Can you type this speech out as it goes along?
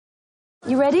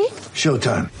You ready?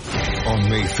 Showtime. On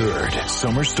May 3rd,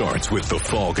 summer starts with The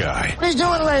Fall Guy. Let's do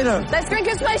it later. Let's drink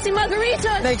a spicy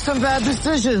margarita. Make some bad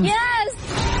decisions.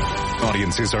 Yes!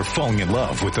 Audiences are falling in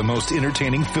love with the most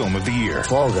entertaining film of the year.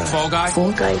 Fall Guy. Fall Guy?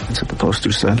 Fall Guy. That's what the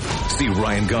poster said. See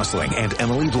Ryan Gosling and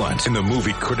Emily Blunt in the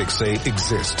movie critics say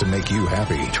exists to make you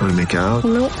happy. Trying to make it out?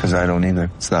 Nope. Because I don't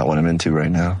either. It's not what I'm into right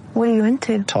now. What are you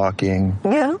into? Talking.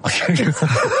 Yeah.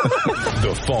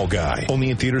 The Fall Guy.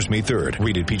 Only in theaters May 3rd.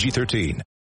 Rated PG-13.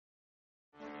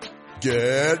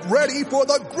 Get ready for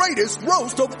the greatest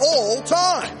roast of all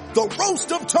time. The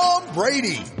Roast of Tom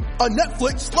Brady. A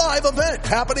Netflix live event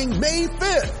happening May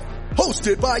 5th.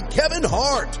 Hosted by Kevin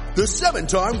Hart. The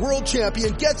 7-time world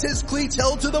champion gets his cleats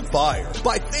held to the fire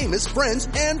by famous friends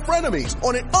and frenemies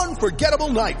on an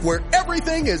unforgettable night where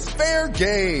everything is fair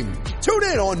game. Tune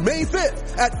in on May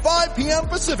 5th at 5 p.m.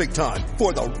 Pacific time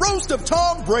for the Roast of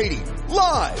Tom Brady.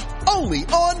 Live only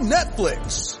on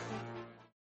Netflix.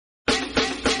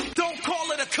 Don't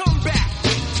call it a comeback.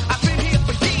 I've been here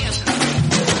for years.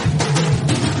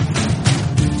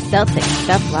 Celtics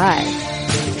Stuff Live.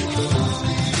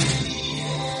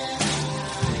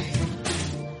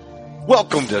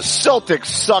 Welcome to Celtics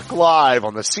Suck Live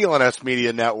on the CLNS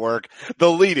Media Network, the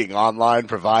leading online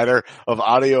provider of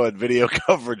audio and video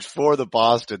coverage for the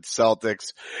Boston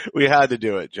Celtics. We had to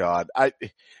do it, John.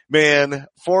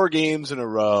 4 games in a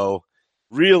row,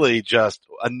 really just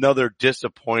another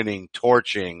disappointing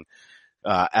torching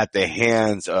at the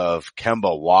hands of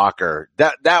Kemba Walker.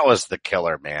 That was the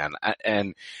killer, man.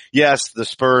 And yes, the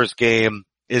Spurs game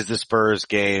is the Spurs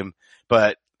game,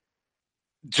 but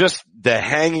just the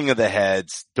hanging of the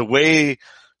heads, the way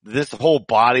this whole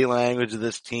body language of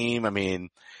this team. I mean,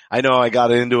 I know I got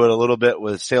into it a little bit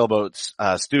with Sailboat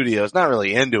Studios, not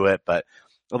really into it, but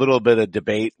a little bit of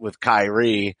debate with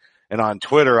Kyrie. And on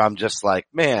Twitter, I'm just like,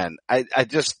 man,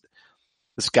 this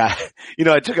guy,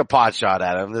 I took a pot shot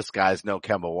at him. This guy's no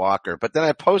Kemba Walker. But then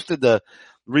I posted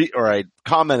I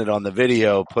commented on the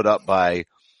video put up by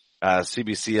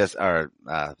CBCS or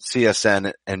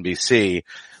CSN NBC.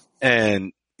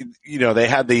 And, they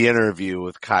had the interview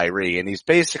with Kyrie, and he's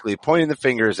basically pointing the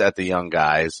fingers at the young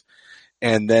guys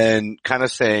and then kind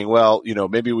of saying, well,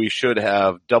 maybe we should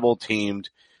have double teamed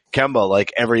Kemba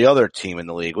like every other team in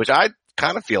the league, which I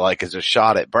kind of feel like is a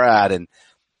shot at Brad. And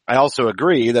I also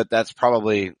agree that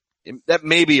that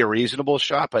may be a reasonable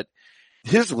shot, but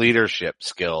his leadership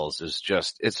skills is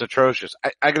it's atrocious.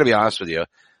 I gotta be honest with you.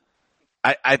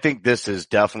 I think this is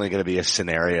definitely going to be a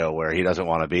scenario where he doesn't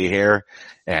want to be here,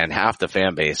 and half the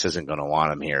fan base isn't going to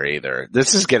want him here either.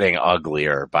 This is getting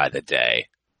uglier by the day.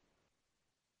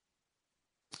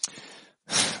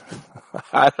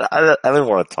 I don't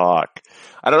want to talk.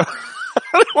 I don't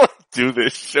want to do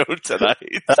this show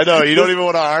tonight. I know, you don't even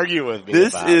want to argue with me.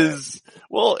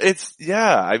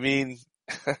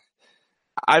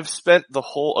 I've spent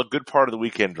a good part of the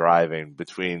weekend driving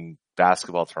between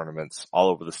basketball tournaments all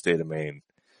over the state of Maine.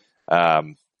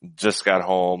 Just got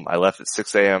home. I left at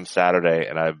 6 a.m. Saturday,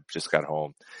 and I just got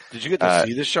home. Did you get to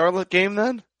see the Charlotte game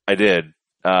then? I did.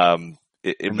 In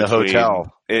the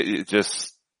hotel. It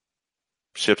just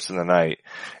ships in the night.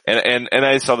 And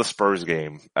I saw the Spurs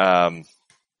game. I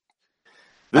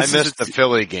missed the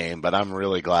Philly game, but I'm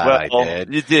really glad I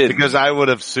did. You did. Because I would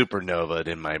have supernovaed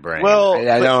in my brain. Well,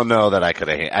 I don't know that I could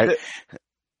have.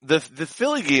 The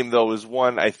Philly game, though, is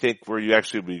one I think where you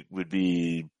actually would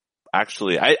be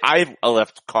actually, I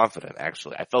left confident,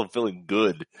 actually. I felt feeling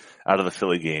good out of the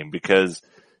Philly game because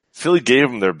Philly gave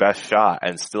them their best shot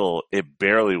and still it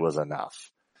barely was enough.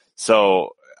 So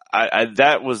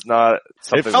that was not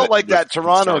something. It felt like that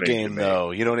Toronto game,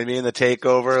 though. You know what I mean? The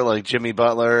takeover, like Jimmy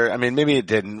Butler. I mean, maybe it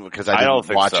didn't because I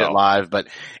didn't watch it live, but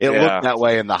it looked that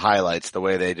way in the highlights, the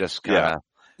way they just kind of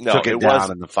took it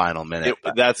down in the final minute.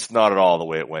 That's not at all the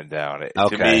way it went down.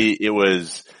 To me, it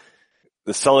was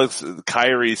the Celtics,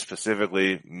 Kyrie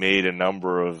specifically made a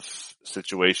number of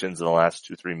situations in the last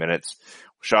 2-3 minutes,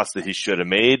 shots that he should have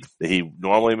made, that he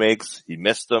normally makes. He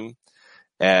missed them.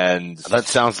 And that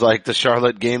sounds like the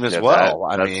Charlotte game as well.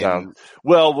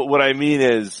 But what I mean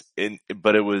is,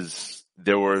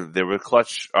 there were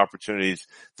clutch opportunities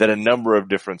that a number of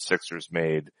different Sixers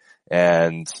made.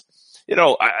 And,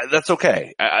 that's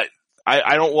okay.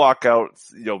 I don't walk out,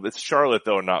 it's Charlotte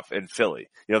though, not in Philly.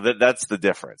 That's the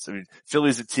difference. I mean,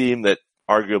 Philly's a team that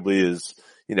arguably is,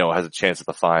 has a chance at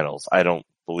the finals. I don't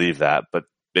believe that, but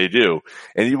they do.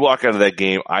 And you walk out of that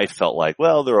game, I felt like,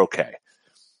 well, they're okay.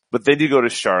 But then you go to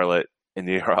Charlotte and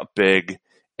you're up big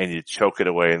and you choke it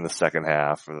away in the second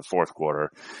half or the fourth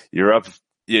quarter. You're up,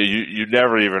 you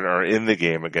never even are in the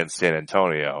game against San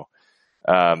Antonio.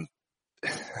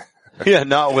 Yeah,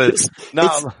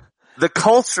 the the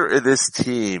culture of this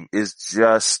team is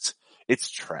just,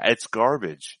 it's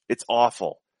garbage. It's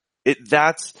awful.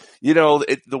 The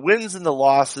wins and the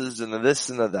losses and the this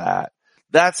and the that,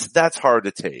 that's hard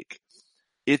to take.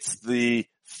 It's the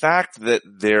fact that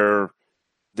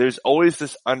there's always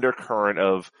this undercurrent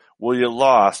of, well, you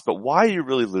lost, but why are you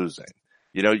really losing?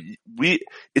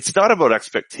 It's not about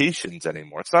expectations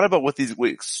anymore. It's not about what we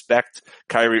expect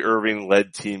Kyrie Irving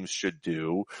led teams should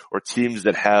do, or teams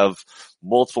that have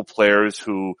multiple players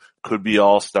who could be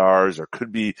all-stars or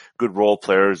could be good role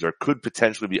players or could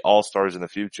potentially be all-stars in the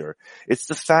future. It's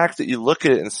the fact that you look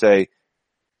at it and say,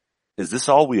 is this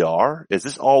all we are? Is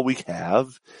this all we have?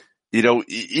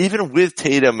 Even with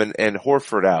Tatum and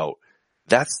Horford out,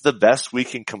 that's the best we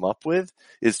can come up with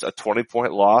is a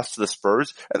 20-point loss to the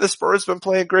Spurs. And the Spurs have been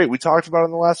playing great. We talked about it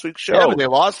on the last week's show. Yeah, but they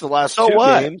lost the last two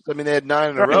games. I mean, they had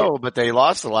 9 in a row, but they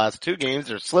lost the last 2 games.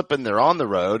 They're slipping. They're on the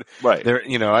road. Right. They're,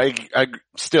 I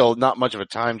still not much of a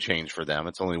time change for them.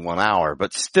 It's only 1 hour,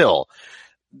 but still,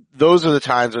 those are the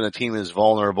times when a team is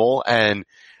vulnerable. And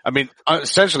I mean,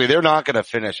 essentially they're not going to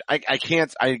finish. I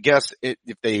guess if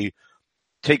they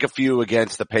take a few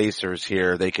against the Pacers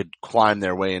here, they could climb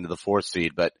their way into the 4th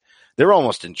seed, but they're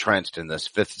almost entrenched in this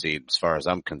 5th seed as far as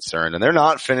I'm concerned. And they're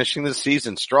not finishing the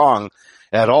season strong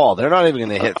at all. They're not even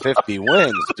going to hit 50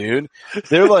 wins, dude.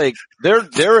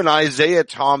 They're an Isaiah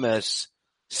Thomas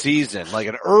season, like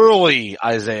an early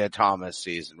Isaiah Thomas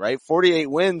season, right? 48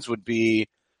 wins would be,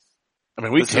 I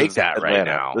mean, we take that Atlanta right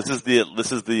now. This is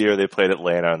the year they played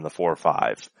Atlanta in the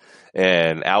 4-5,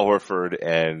 and Al Horford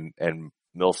and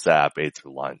Millsap ate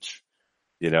through lunch,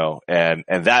 and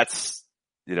that's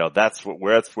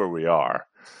where we are.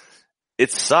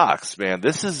 It sucks, man.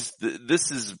 This is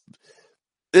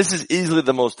easily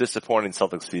the most disappointing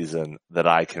Celtics season that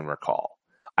I can recall.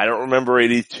 I don't remember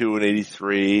 82 and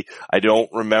 83. I don't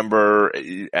remember,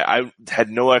 I had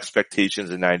no expectations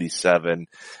in 97.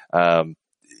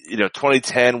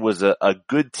 2010 was a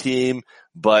good team,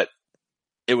 but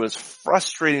it was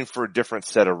frustrating for a different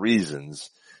set of reasons.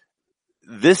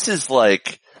 This is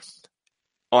like,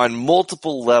 on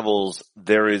multiple levels,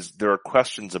 there are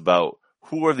questions about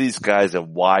who are these guys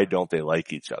and why don't they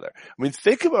like each other? I mean,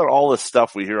 think about all the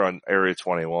stuff we hear on Area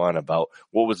 21 about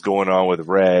what was going on with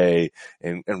Ray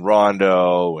and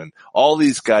Rondo and all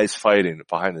these guys fighting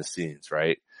behind the scenes,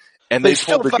 right? And they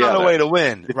still pulled found together. a way to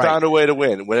win. They found a way to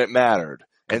win when it mattered.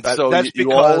 And so that's you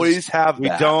because always have that. We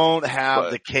don't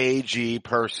have the KG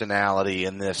personality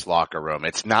in this locker room.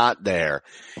 It's not there.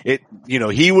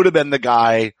 He would have been the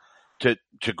guy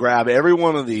to grab every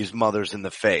one of these mothers in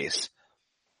the face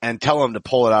and tell them to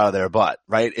pull it out of their butt,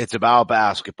 right? It's about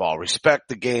basketball. Respect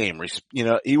the game.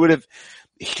 He would have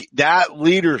that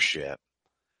leadership,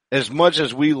 as much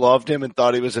as we loved him and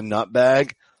thought he was a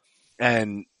nutbag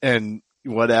and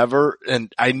whatever.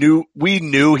 And we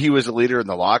knew he was a leader in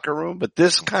the locker room, but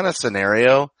this kind of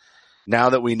scenario, now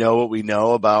that we know what we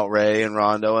know about Ray and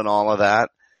Rondo and all of that,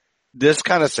 this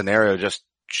kind of scenario just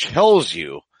tells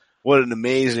you what an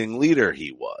amazing leader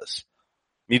he was.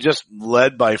 He just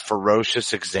led by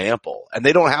ferocious example, and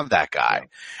they don't have that guy.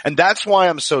 And that's why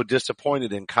I'm so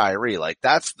disappointed in Kyrie. Like,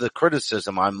 that's the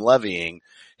criticism I'm levying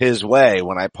his way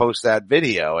when I post that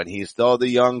video, and he's the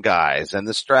young guys and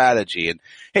the strategy. And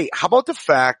hey, how about the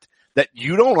fact that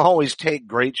you don't always take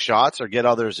great shots or get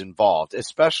others involved,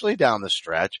 especially down the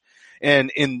stretch.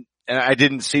 And I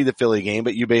didn't see the Philly game,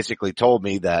 but you basically told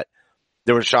me that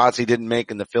there were shots he didn't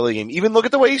make in the Philly game. Even look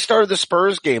at the way he started the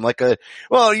Spurs game,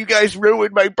 well, you guys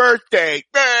ruined my birthday.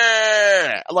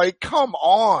 Like, come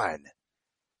on.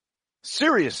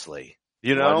 Seriously.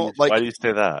 Why do you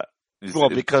say that? Well,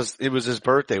 because it was his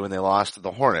birthday when they lost to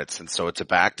the Hornets, and so it's a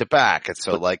back-to-back. And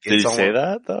so, did he say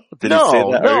that, though? Did no, he say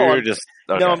that? No, okay.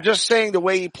 No, I'm just saying the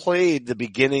way he played the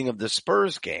beginning of the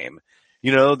Spurs game.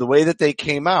 The way that they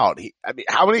came out. He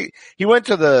went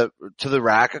to the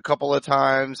rack a couple of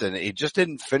times and he just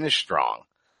didn't finish strong.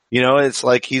 It's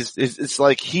like he's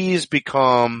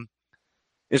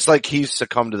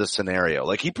succumbed to the scenario.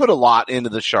 Like, he put a lot into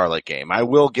the Charlotte game. I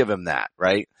will give him that,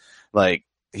 right? Like,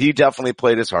 he definitely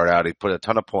played his heart out. He put a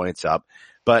ton of points up,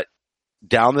 but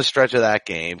down the stretch of that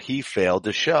game, he failed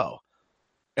to show.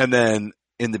 And then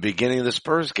in the beginning of the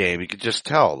Spurs game, you could just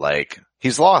tell, like,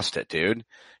 he's lost it, dude.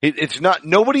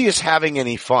 Nobody is having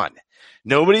any fun.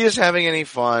 Nobody is having any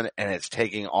fun, and it's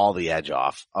taking all the edge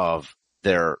off of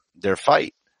their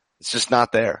fight. It's just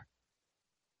not there.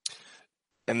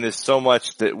 And there's so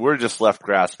much that we're just left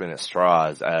grasping at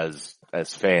straws as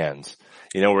fans.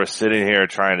 We're sitting here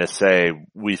trying to say,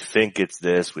 we think it's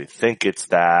this, we think it's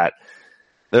that.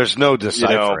 There's no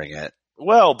deciphering it.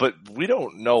 Well, but we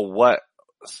don't know what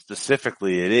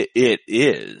specifically it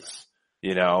is.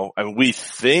 You know, and we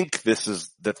think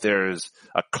that there's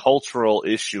a cultural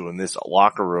issue in this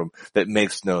locker room that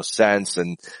makes no sense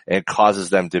and causes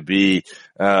them to be,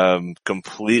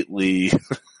 completely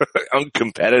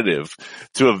uncompetitive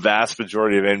to a vast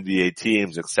majority of NBA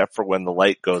teams, except for when the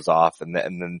light goes off and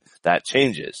then that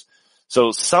changes.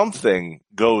 So something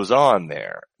goes on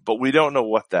there, but we don't know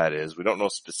what that is. We don't know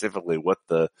specifically what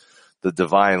the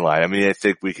divine line. I mean, I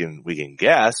think we can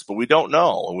guess, but we don't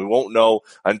know, and we won't know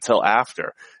until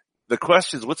after. The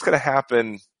question is, what's going to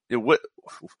happen? What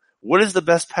is the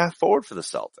best path forward for the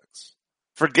Celtics?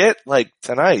 Forget like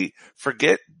tonight.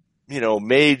 Forget,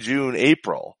 May, June,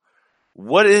 April.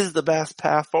 What is the best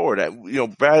path forward?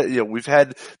 Brad, we've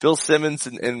had Bill Simmons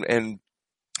and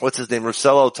what's his name,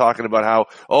 Russello, talking about how,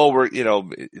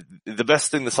 the best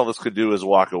thing the Celtics could do is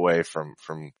walk away from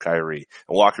Kyrie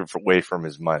and walk away from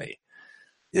his money.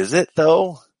 Is it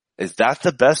though? Is that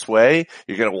the best way?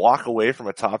 You're going to walk away from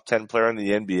a top 10 player in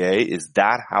the NBA? Is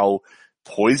that how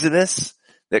poisonous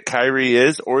that Kyrie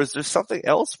is? Or is there something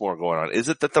else more going on? Is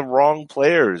it that the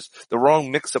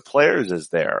wrong mix of players is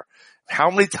there? How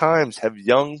many times have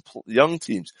young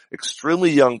teams,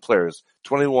 extremely young players,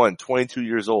 21, 22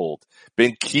 years old,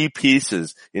 been key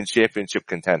pieces in championship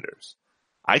contenders?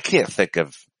 I can't think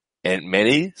of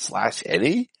many /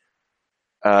 any.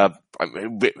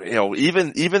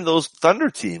 Even those Thunder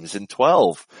teams in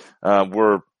 12,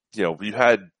 were, you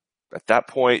had, at that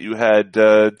point, you had,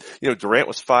 Durant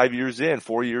was 4 years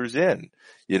in,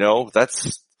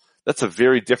 that's a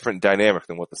very different dynamic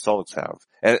than what the Celtics have.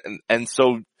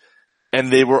 And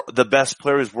the best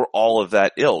players were all of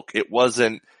that ilk. It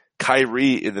wasn't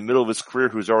Kyrie in the middle of his career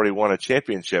who's already won a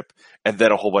championship and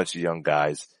then a whole bunch of young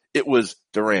guys. It was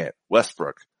Durant,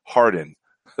 Westbrook, Harden,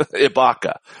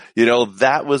 Ibaka.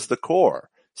 That was the core.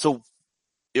 So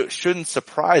it shouldn't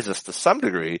surprise us to some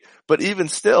degree, but even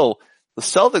still, the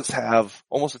Celtics have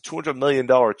almost a $200 million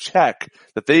check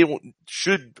that they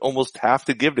should almost have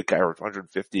to give to Kyrie,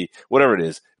 150, whatever it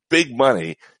is, big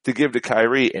money to give to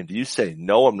Kyrie. And do you say,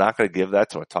 no, I'm not going to give that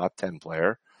to a top 10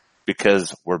 player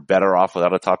because we're better off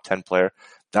without a top 10 player?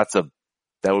 That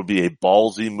would be a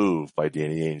ballsy move by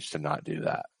Danny Ainge to not do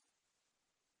that.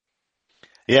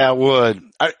 Yeah, it would.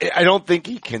 I don't think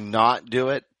he cannot do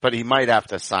it, but he might have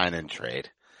to sign and trade.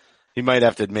 He might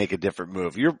have to make a different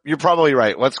move. You're probably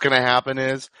right. What's going to happen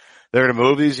is they're going to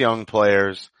move these young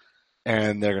players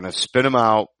and they're going to spin them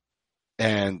out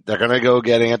and they're going to go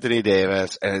get Anthony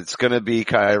Davis and it's going to be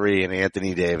Kyrie and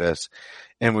Anthony Davis.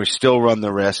 And we still run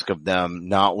the risk of them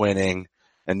not winning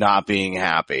and not being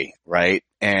happy, right?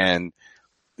 And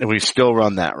we still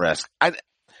run that risk.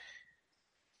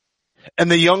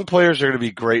 And the young players are going to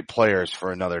be great players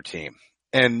for another team.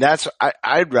 And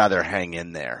I'd rather hang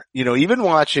in there. Even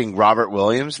watching Robert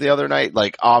Williams the other night,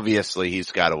 like obviously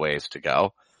he's got a ways to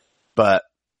go, but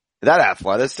that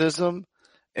athleticism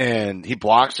and he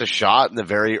blocks a shot in the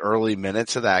very early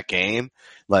minutes of that game.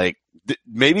 Like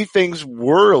maybe things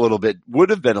would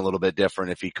have been a little bit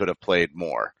different if he could have played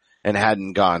more and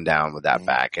hadn't gone down with that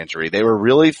back injury. They were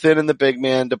really thin in the big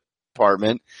man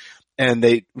department. And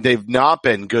they've not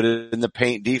been good in the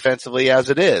paint defensively as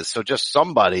it is. So just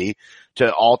somebody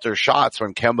to alter shots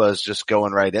when Kemba is just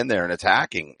going right in there and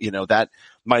attacking, that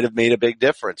might have made a big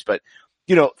difference. But,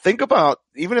 think about,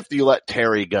 even if you let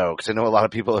Terry go, because I know a lot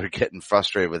of people are getting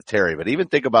frustrated with Terry, but even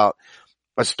think about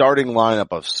a starting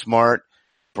lineup of Smart,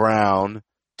 Brown,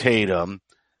 Tatum,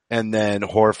 and then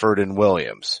Horford and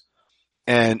Williams.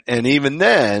 And even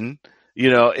then,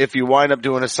 if you wind up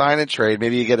doing a sign and trade,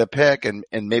 maybe you get a pick and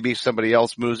maybe somebody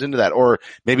else moves into that. Or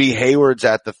maybe Hayward's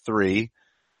at the 3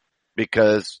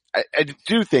 because I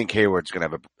do think Hayward's going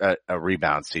to have a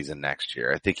rebound season next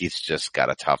year. I think he's just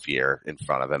got a tough year in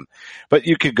front of him. But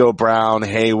you could go Brown,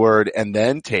 Hayward, and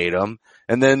then Tatum,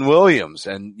 and then Williams.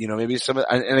 And, maybe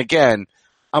and again,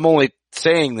 I'm only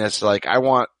saying this like I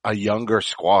want a younger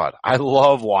squad. I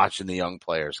love watching the young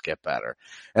players get better.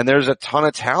 And there's a ton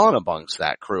of talent amongst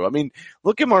that crew. I mean,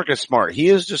 look at Marcus Smart. He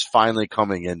is just finally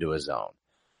coming into his own.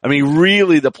 I mean,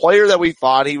 really, the player that we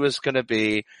thought he was going to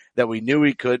be, that we knew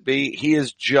he could be, he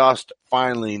is just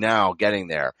finally now getting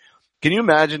there. Can you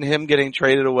imagine him getting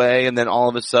traded away and then all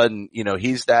of a sudden,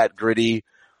 he's that gritty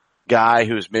guy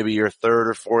who's maybe your third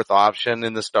or fourth option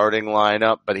in the starting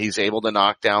lineup, but he's able to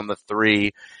knock down the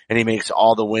 3 and he makes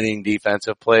all the winning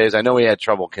defensive plays. I know he had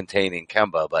trouble containing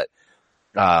Kemba,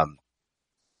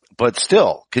 but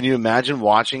still, can you imagine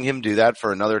watching him do that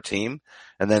for another team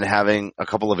and then having a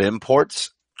couple of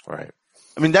imports? Right.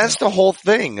 I mean, that's the whole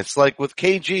thing. It's like with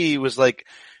KG, it was like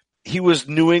he was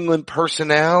New England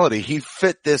personality. He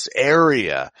fit this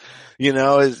area,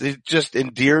 it just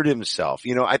endeared himself.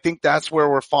 I think that's where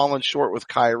we're falling short with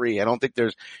Kyrie. I don't think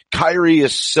Kyrie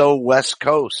is so West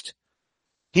Coast.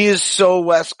 He is so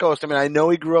West Coast. I mean, I know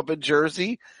he grew up in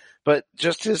Jersey, but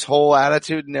just his whole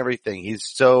attitude and everything, he's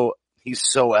so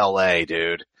LA,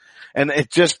 dude. And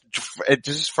it's just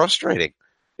frustrating.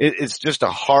 It's just a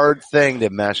hard thing to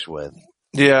mesh with.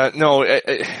 Yeah, no,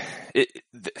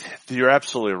 you're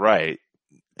absolutely right.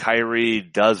 Kyrie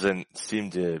doesn't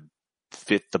seem to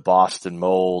fit the Boston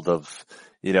mold of,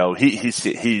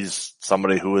 he's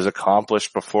somebody who was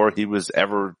accomplished before he was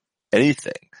ever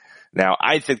anything. Now,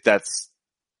 I think that's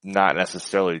not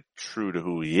necessarily true to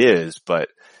who he is, but,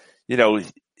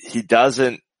 he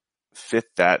doesn't fit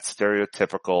that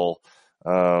stereotypical,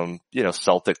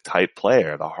 Celtic type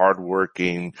player, the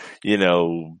hardworking,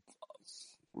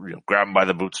 grab him by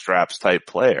the bootstraps type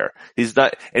player. He's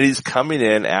not, and he's coming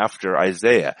in after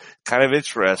Isaiah. Kind of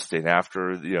interesting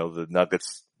after, the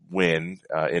Nuggets win,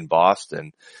 in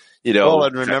Boston.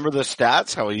 And remember the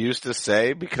stats, how he used to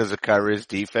say because of Kyrie's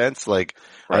defense, like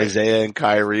right. Isaiah and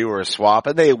Kyrie were a swap,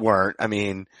 and they weren't. I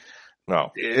mean,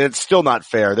 no, it's still not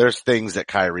fair. There's things that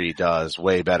Kyrie does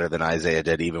way better than Isaiah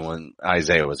did, even when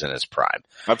Isaiah was in his prime.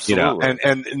 Absolutely.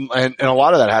 And a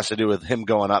lot of that has to do with him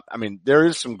going up. I mean, there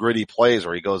is some gritty plays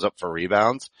where he goes up for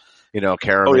rebounds,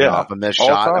 carrying off a missed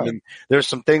shot. I mean, there's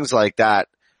some things like that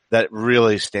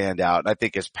really stand out. And I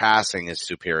think his passing is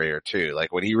superior too.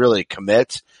 Like when he really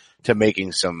commits to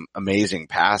making some amazing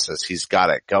passes, he's got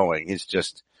it going. He's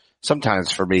just,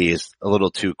 sometimes for me, he's a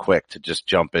little too quick to just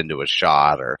jump into a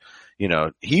shot or,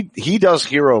 he does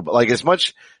hero, like as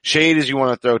much shade as you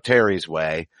want to throw Terry's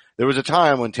way. There was a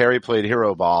time when Terry played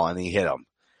hero ball and he hit him,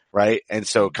 right? And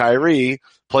so Kyrie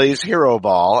plays hero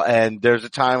ball and there's a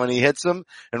time when he hits him.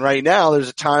 And right now there's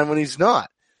a time when he's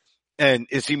not. And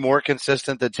is he more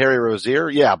consistent than Terry Rozier?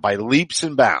 Yeah, by leaps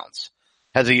and bounds.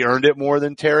 Has he earned it more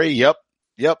than Terry? Yep,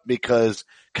 because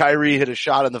Kyrie hit a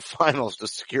shot in the finals to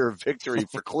secure a victory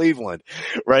for Cleveland,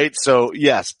 right? So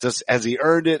yes, has he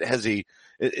earned it?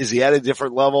 Is he at a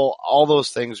different level? All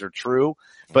those things are true,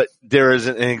 but there is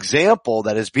an example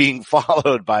that is being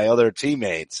followed by other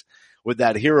teammates with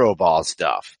that hero ball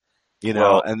stuff,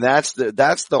 and that's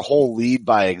the whole lead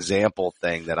by example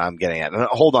thing that I'm getting at. And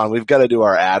hold on, we've got to do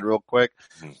our ad real quick.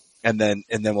 And then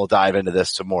we'll dive into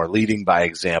this some more. Leading by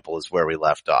example is where we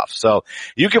left off. So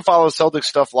you can follow Celtic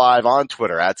Stuff Live on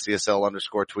Twitter at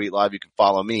CSL_tweet live. You can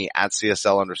follow me at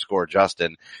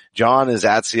CSL_Justin. John is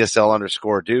at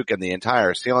CSL_Duke and the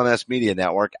entire CLNS Media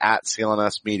Network at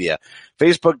CLNS Media.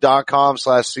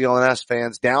 Facebook.com/CLNS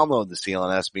fans. Download the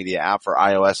CLNS Media app for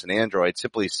iOS and Android.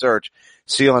 Simply search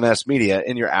CLNS Media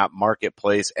in your app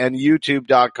marketplace, and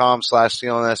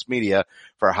YouTube.com/CLNS Media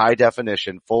for high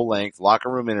definition, full length locker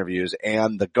room interviews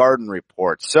and the Garden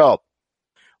Report. So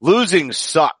losing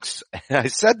sucks. I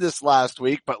said this last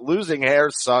week, but losing hair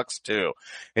sucks too.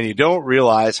 And you don't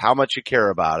realize how much you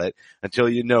care about it until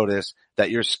you notice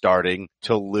that you're starting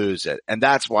to lose it. And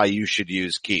that's why you should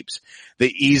use Keeps,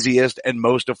 the easiest and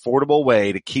most affordable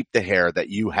way to keep the hair that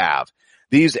you have.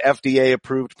 These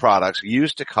FDA-approved products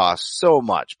used to cost so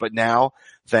much, but now,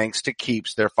 thanks to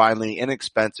Keeps, they're finally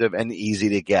inexpensive and easy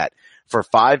to get. For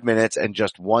 5 minutes and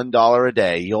just $1 a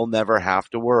day, you'll never have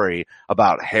to worry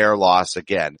about hair loss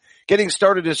again. Getting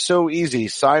started is so easy.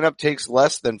 Sign up takes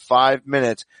less than 5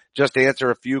 minutes. Just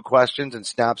answer a few questions and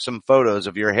snap some photos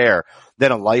of your hair.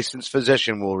 Then a licensed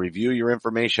physician will review your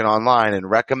information online and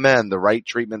recommend the right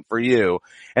treatment for you.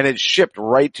 And it's shipped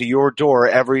right to your door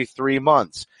every 3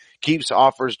 months. Keeps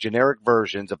offers generic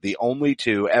versions of the only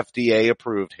 2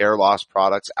 FDA-approved hair loss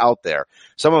products out there.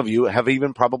 Some of you have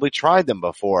even probably tried them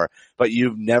before, but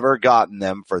you've never gotten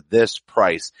them for this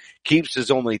price. Keeps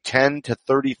is only $10 to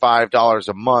 $35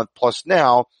 a month, plus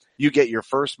now you get your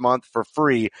first month for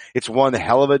free. It's one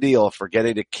hell of a deal for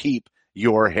getting to keep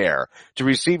your hair. To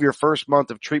receive your first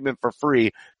month of treatment for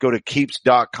free, go to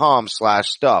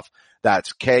keeps.com/stuff.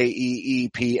 That's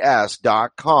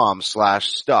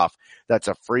KEEPS.com/stuff. That's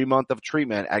a free month of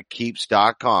treatment at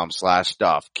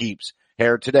Keeps.com/stuff. Keeps.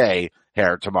 Hair today,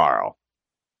 hair tomorrow.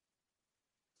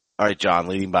 All right, John,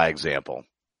 leading by example.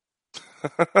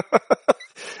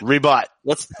 Rebut.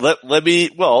 Let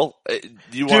me, well,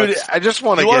 Dude, I just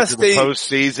want to get to the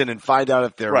postseason and find out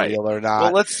if they're real or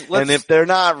not. Well, and if they're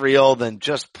not real, then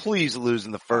just please lose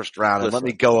in the first round and let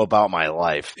me go about my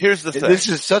life. Here's the thing. This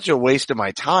is such a waste of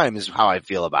my time is how I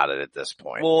feel about it at this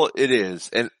point. Well, it is.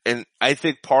 And I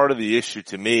think part of the issue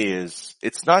to me is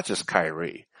it's not just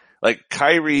Kyrie. Like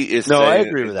Kyrie is I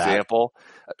agree with example.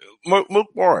 Mook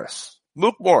Morris.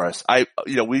 Mook Morris,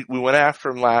 we went after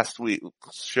him last week's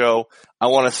show. I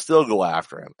want to still go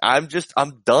after him. I'm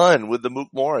done with the Mook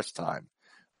Morris time.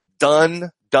 Done.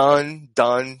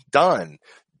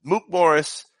 Mook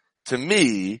Morris, to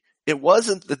me, it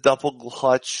wasn't the double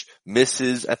clutch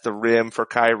misses at the rim for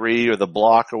Kyrie or the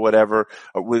block or whatever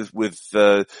with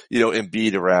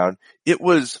Embiid around. It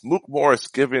was Mook Morris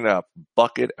giving up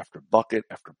bucket after bucket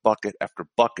after bucket after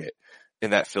bucket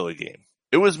in that Philly game.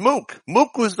 It was Mook.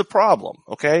 Mook was the problem,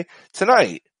 okay?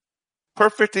 Tonight,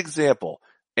 perfect example.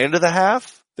 End of the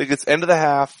half, I think it's end of the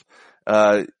half,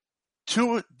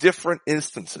 2 different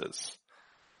instances.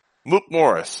 Mook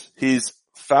Morris, he's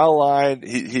foul line,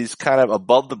 he's kind of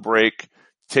above the break,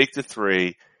 take the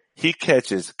 3, he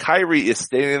catches, Kyrie is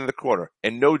standing in the corner,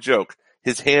 and no joke,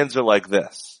 his hands are like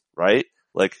this, right?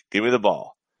 Like, give me the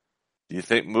ball. Do you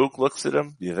think Mook looks at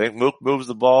him? Do you think Mook moves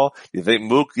the ball? Do you think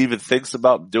Mook even thinks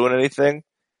about doing anything?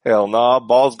 Hell no,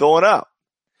 ball's going up.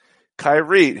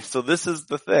 Kyrie, so this is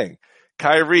the thing.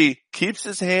 Kyrie keeps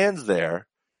his hands there,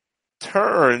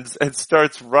 turns and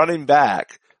starts running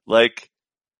back like,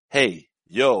 hey,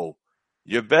 yo,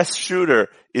 your best shooter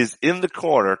is in the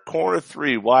corner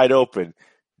 3, wide open.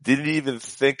 Didn't even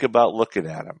think about looking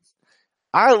at him.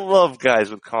 I love guys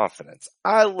with confidence.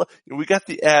 We got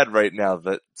the ad right now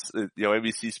that,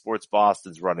 ABC Sports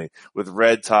Boston's running with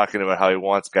Red talking about how he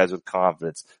wants guys with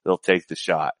confidence that'll take the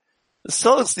shot. The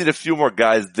Celtics need a few more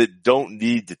guys that don't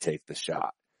need to take the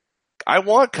shot. I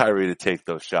want Kyrie to take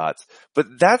those shots, but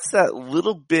that's that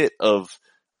little bit of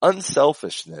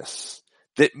unselfishness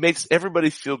that makes everybody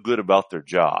feel good about their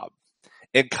job.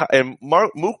 And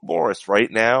Mook Morris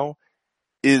right now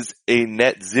is a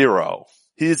net 0.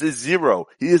 He is a 0.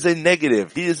 He is a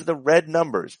negative. He is the red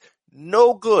numbers.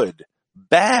 No good.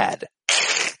 Bad.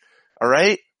 All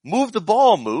right? Move the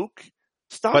ball, Mook.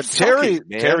 Stop. But sucking,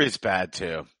 man. Terry's bad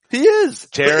too. He is.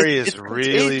 Terry is it's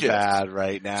really contagious. bad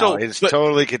right now. So, it's but-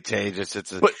 totally contagious. And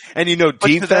to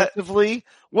defensively,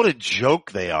 what a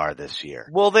joke they are this year.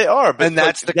 Well, they are, but And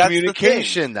that's the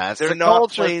communication. thing. That's They're the not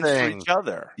culture playing thing. for each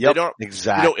other. Yep, They don't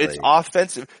exactly. it's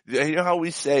offensive. You know how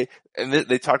we say, and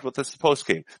they talked about this post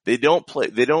game. They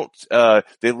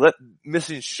let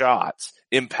missing shots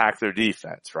impact their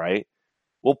defense, right?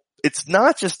 Well, it's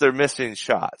not just they're missing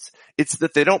shots. It's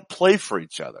that they don't play for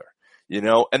each other,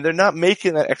 and they're not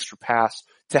making that extra pass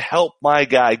to help my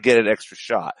guy get an extra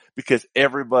shot because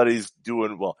everybody's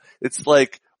doing well. It's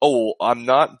like, oh, I'm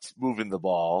not moving the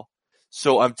ball,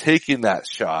 so I'm taking that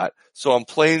shot, so I'm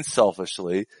playing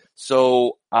selfishly,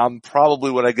 so I'm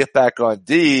probably, when I get back on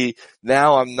D,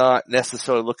 now I'm not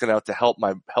necessarily looking out to help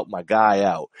my guy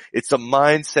out. It's a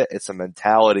mindset, it's a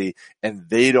mentality, and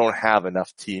they don't have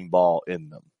enough team ball in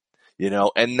them,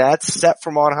 and that's set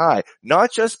from on high.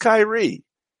 Not just Kyrie.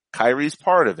 Kyrie's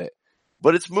part of it.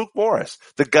 But it's Mook Morris,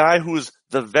 the guy who's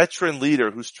the veteran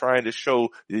leader who's trying to show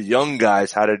the young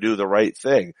guys how to do the right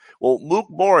thing. Well, Mook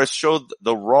Morris showed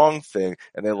the wrong thing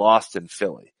and they lost in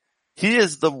Philly. He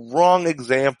is the wrong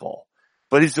example,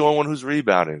 but he's the only one who's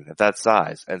rebounding at that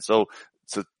size. And so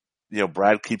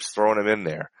Brad keeps throwing him in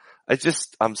there.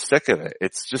 I'm sick of it.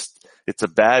 It's a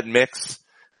bad mix.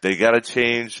 They gotta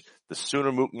change. The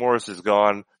sooner Mook Morris is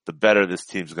gone, the better this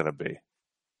team's gonna be.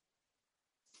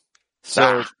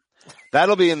 So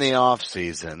that'll be in the off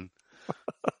season.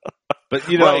 But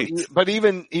Right. but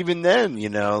even then,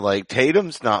 like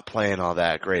Tatum's not playing all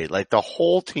that great. Like the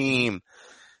whole team,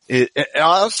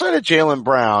 outside of Jaylen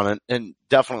Brown and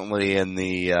definitely in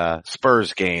the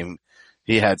Spurs game,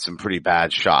 he had some pretty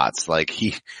bad shots. Like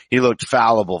he looked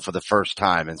fallible for the first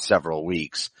time in several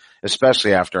weeks,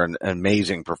 especially after an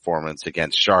amazing performance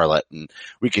against Charlotte. And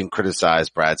we can criticize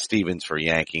Brad Stevens for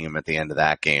yanking him at the end of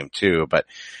that game too. But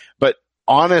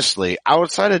honestly,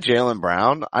 outside of Jaylen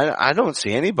Brown, I don't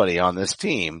see anybody on this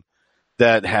team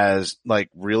that has like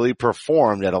really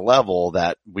performed at a level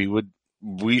that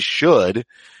we should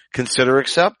consider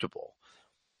acceptable.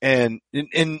 And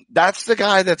that's the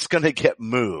guy that's going to get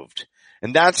moved.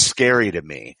 And that's scary to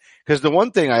me. Because the one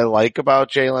thing I like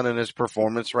about Jaylen and his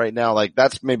performance right now, like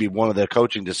that's maybe one of the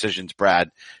coaching decisions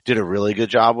Brad did a really good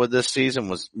job with this season,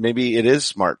 was maybe it is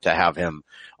smart to have him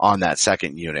on that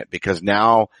second unit because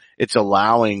now it's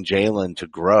allowing Jaylen to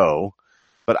grow.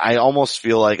 But I almost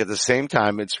feel like at the same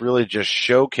time, it's really just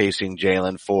showcasing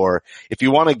Jaylen for, if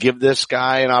you want to give this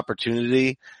guy an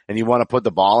opportunity and you want to put the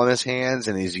ball in his hands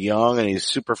and he's young and he's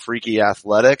super freaky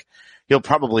athletic, he'll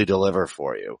probably deliver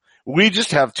for you. We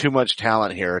just have too much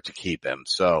talent here to keep him.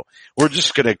 So we're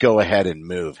just going to go ahead and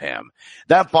move him.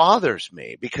 That bothers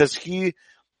me because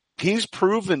he's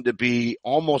proven to be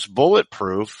almost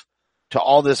bulletproof to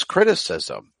all this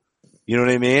criticism. You know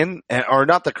what I mean? Or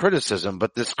not the criticism,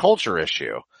 but this culture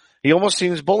issue. He almost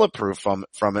seems bulletproof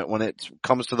from it when it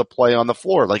comes to the play on the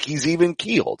floor. Like he's even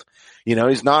keeled. You know,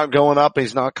 he's not going up,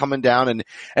 he's not coming down.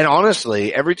 And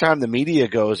honestly, every time the media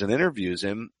goes and interviews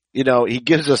him, you know, he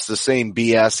gives us the same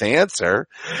BS answer,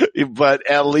 but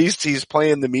at least he's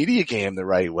playing the media game the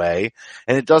right way,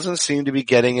 and it doesn't seem to be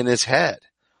getting in his head.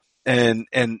 And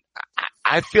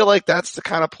I feel like that's the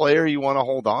kind of player you want to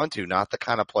hold on to, not the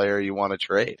kind of player you want to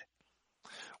trade.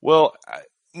 Well,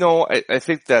 no, I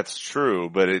think that's true,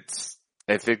 but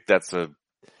I think that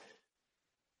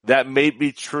may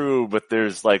be true, but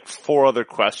there's like 4 other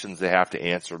questions they have to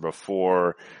answer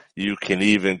before you can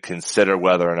even consider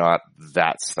whether or not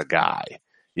that's the guy.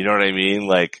 You know what I mean?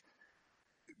 Like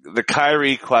the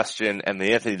Kyrie question and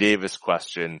the Anthony Davis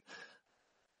question,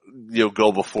 you'll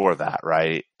go before that,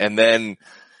 right? And then,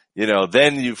 you know,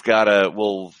 then you've got to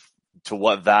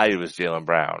what value is Jaylen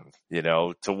Brown? You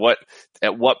know,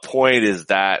 at what point does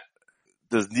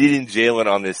needing Jaylen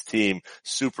on this team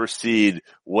supersede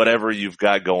whatever you've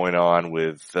got going on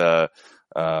with,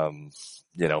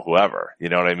 you know, whoever, you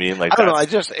know what I mean? Like, I don't know.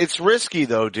 It's risky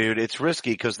though, dude. It's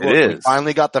risky because we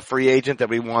finally got the free agent that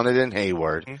we wanted in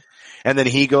Hayward. Mm-hmm. And then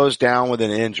he goes down with an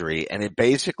injury and it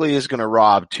basically is going to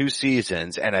rob 2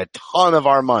 seasons and a ton of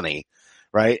our money.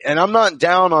 Right. And I'm not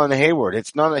down on Hayward.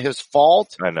 It's not his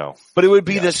fault. I know. But it would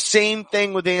be the same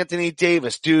thing with Anthony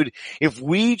Davis. Dude, if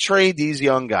we trade these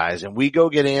young guys and we go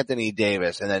get Anthony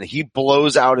Davis and then he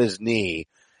blows out his knee,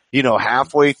 you know,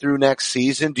 halfway through next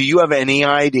season, do you have any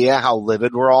idea how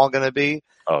livid we're all going to be?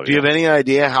 Oh, do you have any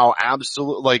idea how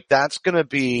that's going to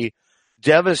be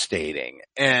devastating?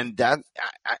 And that,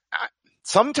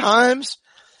 sometimes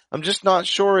I'm just not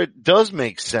sure it does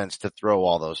make sense to throw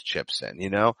all those chips in, you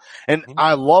know? And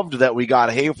I loved that we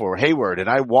got Hayward and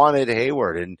I wanted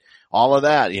Hayward and all of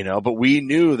that, you know, but we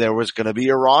knew there was going to be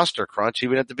a roster crunch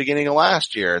even at the beginning of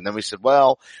last year. And then we said,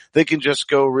 well, they can just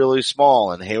go really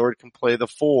small and Hayward can play the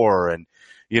 4. And,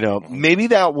 you know, maybe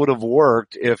that would have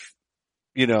worked if,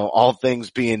 you know, all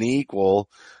things being equal,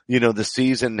 you know, the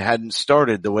season hadn't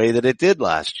started the way that it did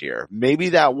last year. Maybe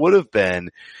that would have been.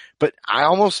 But I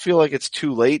almost feel like it's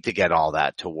too late to get all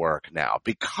that to work now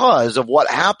because of what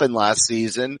happened last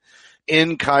season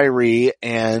in Kyrie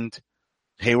and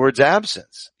Hayward's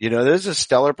absence. You know, there's a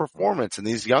stellar performance and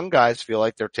these young guys feel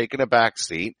like they're taking a back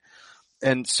seat.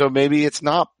 And so maybe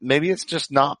it's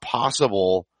just not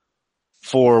possible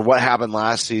for what happened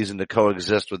last season to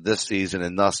coexist with this season.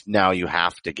 And thus now you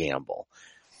have to gamble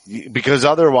because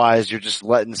otherwise you're just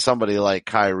letting somebody like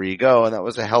Kyrie go. And that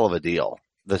was a hell of a deal.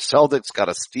 The Celtics got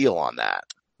a steal on that.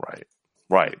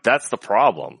 Right. That's the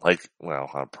problem. Like, well,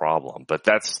 not a problem, but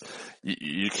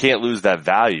you can't lose that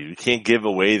value. You can't give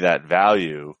away that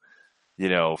value, you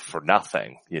know, for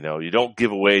nothing. You know, you don't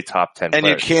give away top 10 and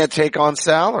players. You can't take on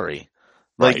salary.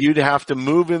 Like you'd have to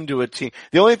move him to a team.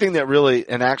 The only thing that really,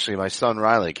 and actually my son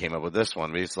Riley came up with this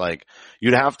one. He's like,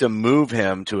 you'd have to move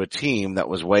him to a team that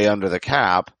was way under the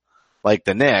cap, like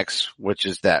the Knicks, which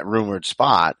is that rumored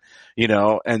spot, you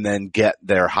know, and then get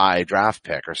their high draft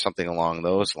pick or something along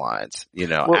those lines, you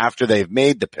know, after they've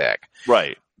made the pick.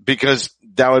 Right. Because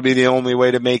that would be the only way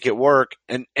to make it work.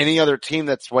 And any other team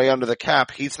that's way under the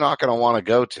cap, he's not going to want to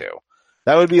go to.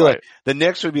 That would be like, the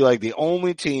Knicks would be like the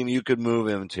only team you could move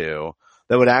him to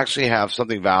that would actually have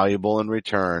something valuable in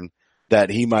return that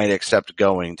he might accept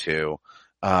going to.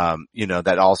 You know,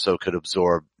 that also could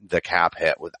absorb the cap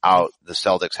hit without the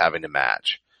Celtics having to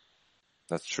match.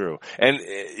 That's true. And,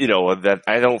 you know, that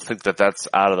I don't think that that's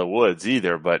out of the woods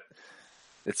either, but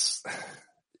you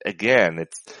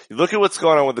look at what's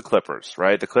going on with the Clippers,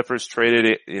 right? The Clippers traded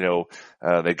it, you know,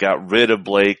 they got rid of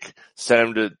Blake,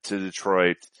 sent him to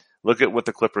Detroit. Look at what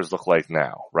the Clippers look like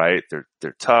now, right? They're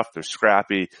tough, they're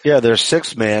scrappy. Yeah, their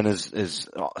 6th man is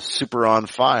super on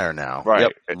fire now. Right.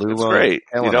 Yep. It's great.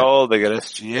 You know, they got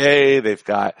SGA, they've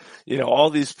got, you know,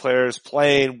 all these players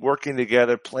playing, working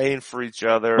together, playing for each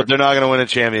other. But they're not going to win a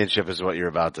championship is what you're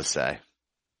about to say.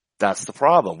 That's the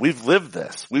problem. We've lived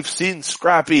this. We've seen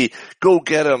scrappy, go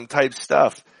get 'em type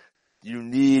stuff. You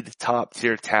need top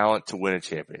tier talent to win a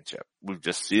championship. We've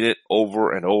just seen it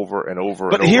over and over and over and over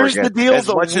again. But here's the deal, as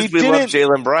much as we love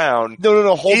Jaylen Brown, hold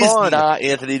on. He's not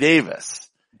Anthony Davis.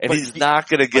 And he's not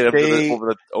going to get him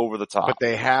over the top. But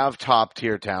they have top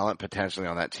tier talent potentially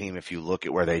on that team if you look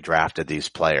at where they drafted these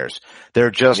players.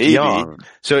 They're just young.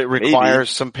 So it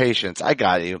requires some patience. I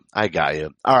got you.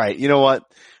 All right. You know what?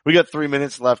 We got 3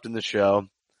 minutes left in the show.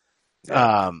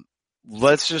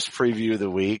 Let's just preview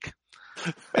the week.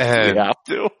 And we have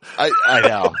to. I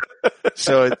know.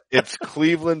 So it's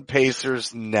Cleveland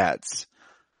Pacers Nets.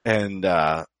 And,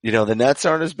 you know, the Nets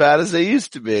aren't as bad as they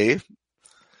used to be.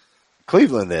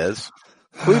 Cleveland is.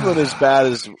 Cleveland is bad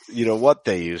as, what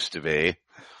they used to be.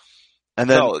 And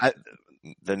then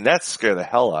the Nets scare the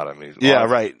hell out of me. Yeah,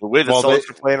 right. The way the Celtics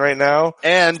are playing right now.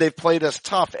 And they've played us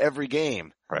tough every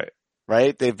game.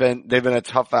 Right? They've been a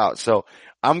tough out. So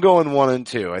I'm going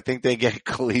 1-2. I think they get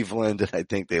Cleveland, and I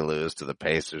think they lose to the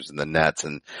Pacers and the Nets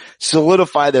and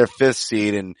solidify their 5th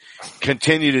seed and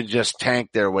continue to just tank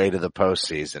their way to the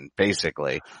postseason,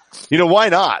 basically. Why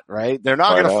not, right? They're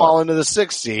not going to fall into the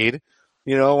 6th seed.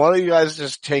 Why don't you guys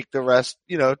just take the rest,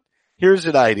 here's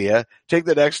an idea. Take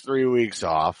the next 3 weeks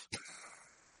off.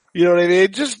 You know what I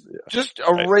mean? Just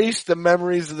erase the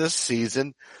memories of this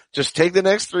season. Just take the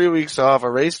next 3 weeks off,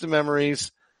 erase the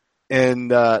memories, and,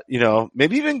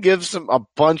 maybe even give a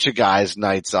bunch of guys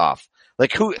nights off.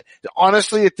 Like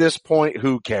honestly, at this point,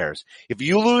 who cares? If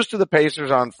you lose to the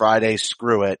Pacers on Friday,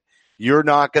 screw it. You're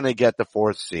not going to get the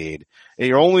 4th seed. And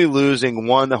you're only losing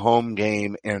one home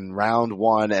game in round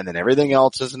 1, and then everything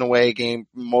else is an away game,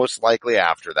 most likely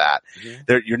after that.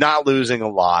 Mm-hmm. You're not losing a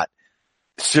lot.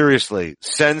 Seriously,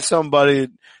 send half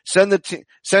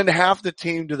the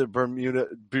team to the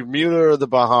Bermuda or the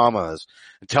Bahamas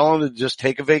and tell them to just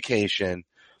take a vacation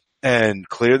and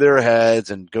clear their heads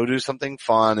and go do something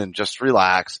fun and just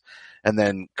relax, and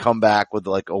then come back with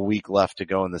like a week left to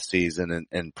go in the season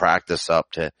and practice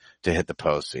up to hit the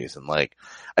postseason. Like,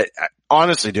 I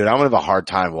honestly, dude, I'm gonna have a hard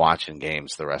time watching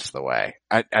games the rest of the way.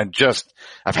 I've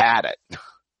had it.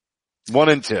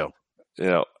 1-2.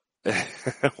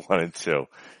 1-2.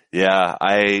 Yeah,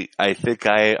 I think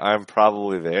I'm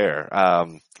probably there.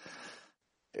 I'm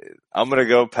going to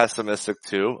go pessimistic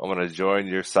too. I'm going to join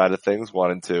your side of things,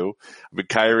 1-2. I mean,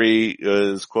 Kyrie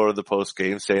is quoted the post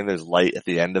game saying there's light at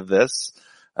the end of this.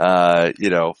 I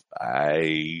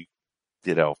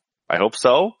hope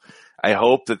so. I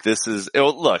hope that this is,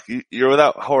 look, you're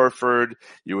without Horford,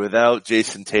 you're without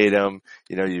Jason Tatum,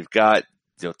 you've got,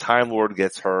 Time Lord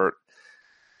gets hurt.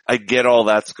 I get all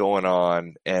that's going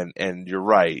on, and you're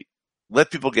right.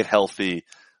 Let people get healthy.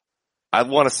 I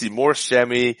want to see more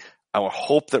Shemi. I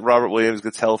hope that Robert Williams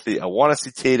gets healthy. I want to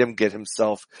see Tatum get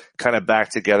himself kind of back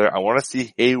together. I want to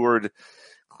see Hayward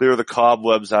clear the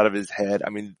cobwebs out of his head. I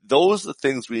mean, those are the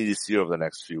things we need to see over the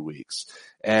next few weeks,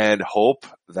 and hope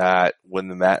that when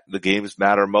the games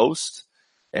matter most,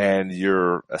 and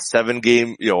you're a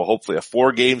 7-game, hopefully a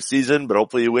 4-game season, but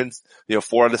hopefully you win,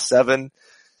 4 out of 7.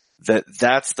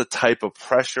 That's the type of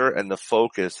pressure and the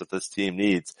focus that this team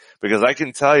needs. Because I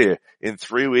can tell you, in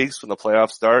 3 weeks when the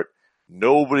playoffs start,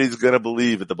 nobody's going to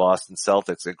believe in the Boston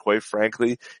Celtics. And quite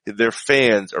frankly, their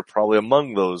fans are probably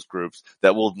among those groups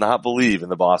that will not believe in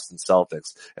the Boston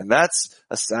Celtics. And that's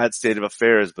a sad state of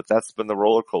affairs, but that's been the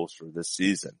roller coaster this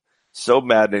season. So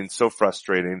maddening, so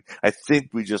frustrating. I think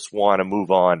we just want to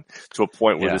move on to a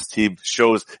point where this team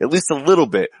shows at least a little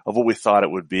bit of what we thought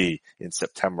it would be in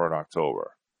September and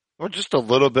October. Or just a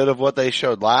little bit of what they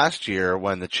showed last year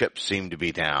when the chips seemed to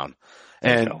be down.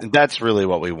 And that's really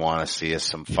what we want to see is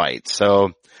some fights.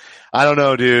 So I don't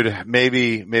know, dude.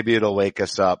 Maybe it'll wake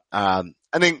us up. I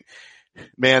think,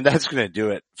 man, that's going to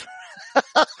do it.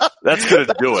 That's going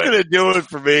to do it. That's going to do it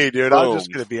for me, dude. I'm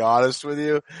just going to be honest with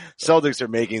you. Celtics are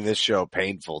making this show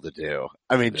painful to do.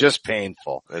 I mean, just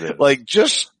painful. Like,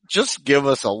 just give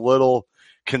us a little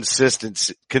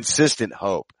consistent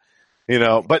hope.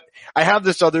 But I have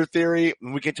this other theory,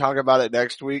 and we can talk about it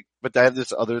next week, but I have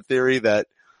this other theory that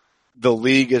the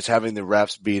league is having the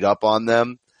refs beat up on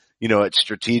them, at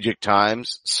strategic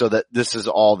times, so that this is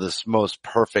all this most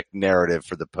perfect narrative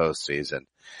for the postseason.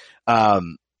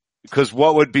 Because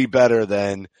what would be better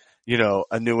than,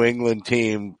 a New England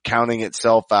team counting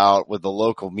itself out with the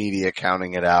local media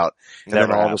counting it out, and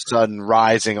then all of a sudden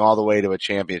rising all the way to a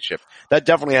championship. That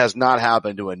definitely has not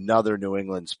happened to another New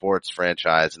England sports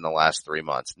franchise in the last 3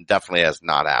 months. It definitely has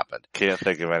not happened. Can't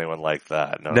think of anyone like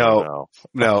that. No.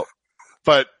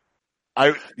 But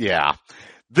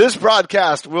this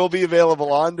broadcast will be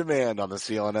available on demand on the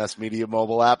CLNS Media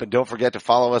mobile app. And don't forget to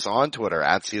follow us on Twitter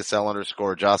at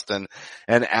CSL_Justin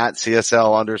and at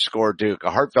CSL_Duke. A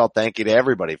heartfelt thank you to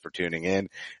everybody for tuning in.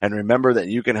 And remember that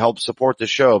you can help support the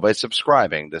show by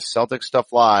subscribing to Celtic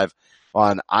Stuff Live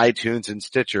on iTunes and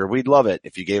Stitcher. We'd love it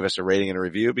if you gave us a rating and a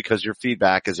review, because your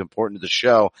feedback is important to the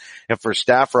show. And for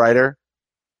staff writer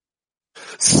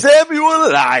Samuel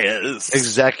Elias,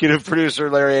 executive producer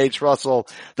Larry H. Russell,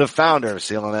 the founder of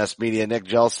CLNS Media, Nick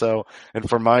Gelso, and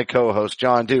for my co-host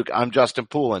John Duke, I'm Justin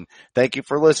Poulin. Thank you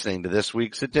for listening to this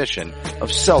week's edition of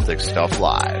Celtic Stuff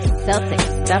Live. Celtic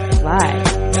Stuff Live.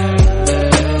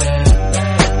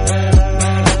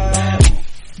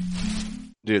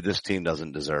 Dude, this team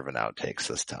doesn't deserve an outtakes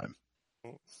this time.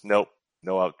 Nope,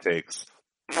 no outtakes.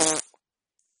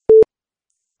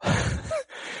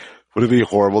 Would it be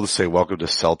horrible to say welcome to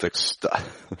Celtics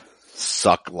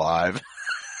Suck Live?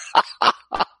 All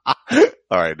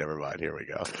right, never mind. Here we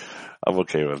go. I'm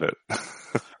okay with it.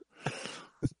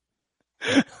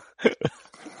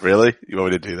 Really? You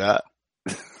want me to do that?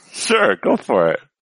 Sure, go for it.